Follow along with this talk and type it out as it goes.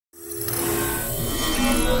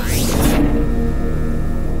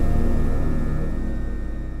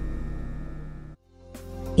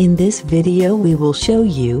In this video we will show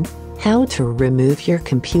you how to remove your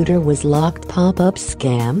computer was locked pop-up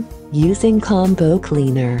scam using Combo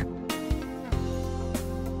Cleaner.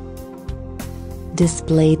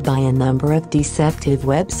 Displayed by a number of deceptive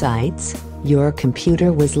websites, your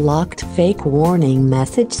computer was locked. Fake warning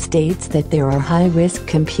message states that there are high-risk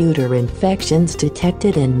computer infections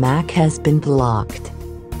detected and Mac has been blocked.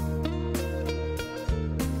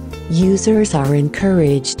 Users are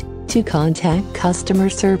encouraged to contact customer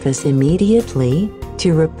service immediately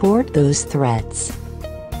to report those threats.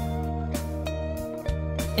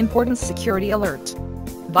 Important security alert.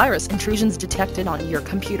 Virus intrusions detected on your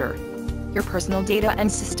computer. Your personal data and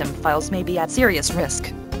system files may be at serious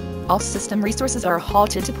risk. All system resources are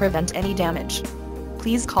halted to prevent any damage.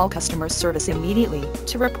 Please call customer service immediately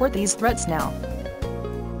to report these threats now.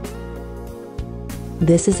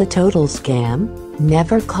 This is a total scam.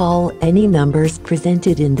 Never call any numbers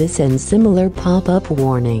presented in this and similar pop-up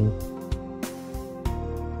warning.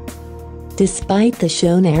 Despite the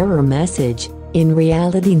shown error message, in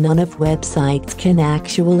reality none of websites can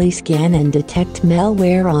actually scan and detect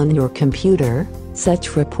malware on your computer.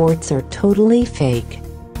 Such reports are totally fake.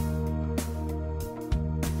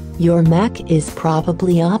 Your Mac is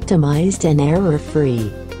probably optimized and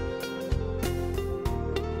error-free.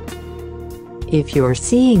 If you're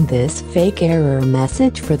seeing this fake error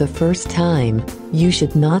message for the first time, you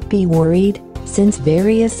should not be worried, since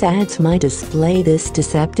various ads might display this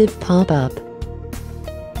deceptive pop-up.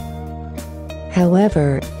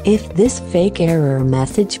 However, if this fake error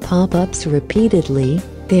message pop-ups repeatedly,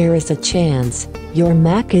 there is a chance your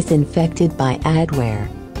Mac is infected by adware.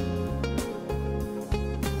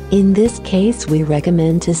 In this case, we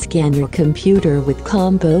recommend to scan your computer with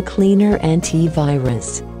Combo Cleaner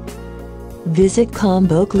Antivirus. Visit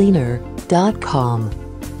combocleaner.com.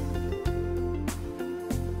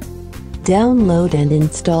 Download and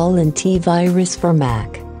install Antivirus for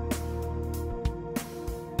Mac.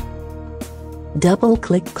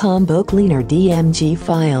 Double-click Combo Cleaner DMG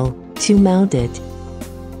file to mount it.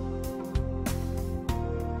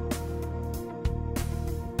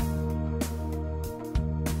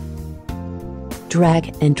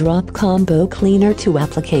 Drag and drop Combo Cleaner to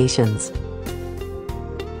Applications.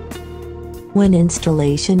 When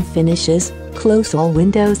installation finishes, close all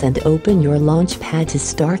windows and open your Launchpad to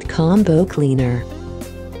start Combo Cleaner.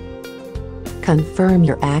 Confirm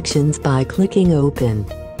your actions by clicking Open.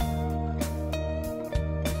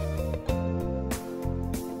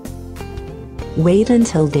 Wait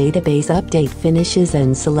until database update finishes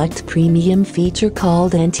and select premium feature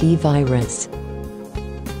called Antivirus.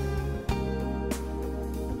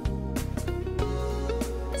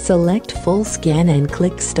 Select Full Scan and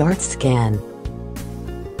click Start Scan.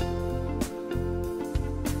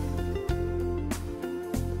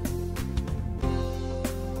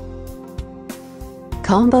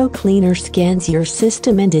 Combo Cleaner scans your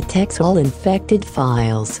system and detects all infected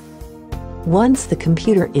files. Once the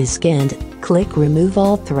computer is scanned, click Remove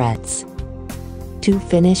All Threats. To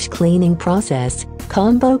finish cleaning process,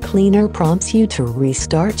 Combo Cleaner prompts you to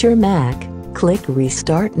restart your Mac. Click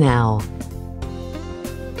Restart Now.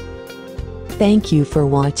 Thank you for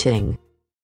watching.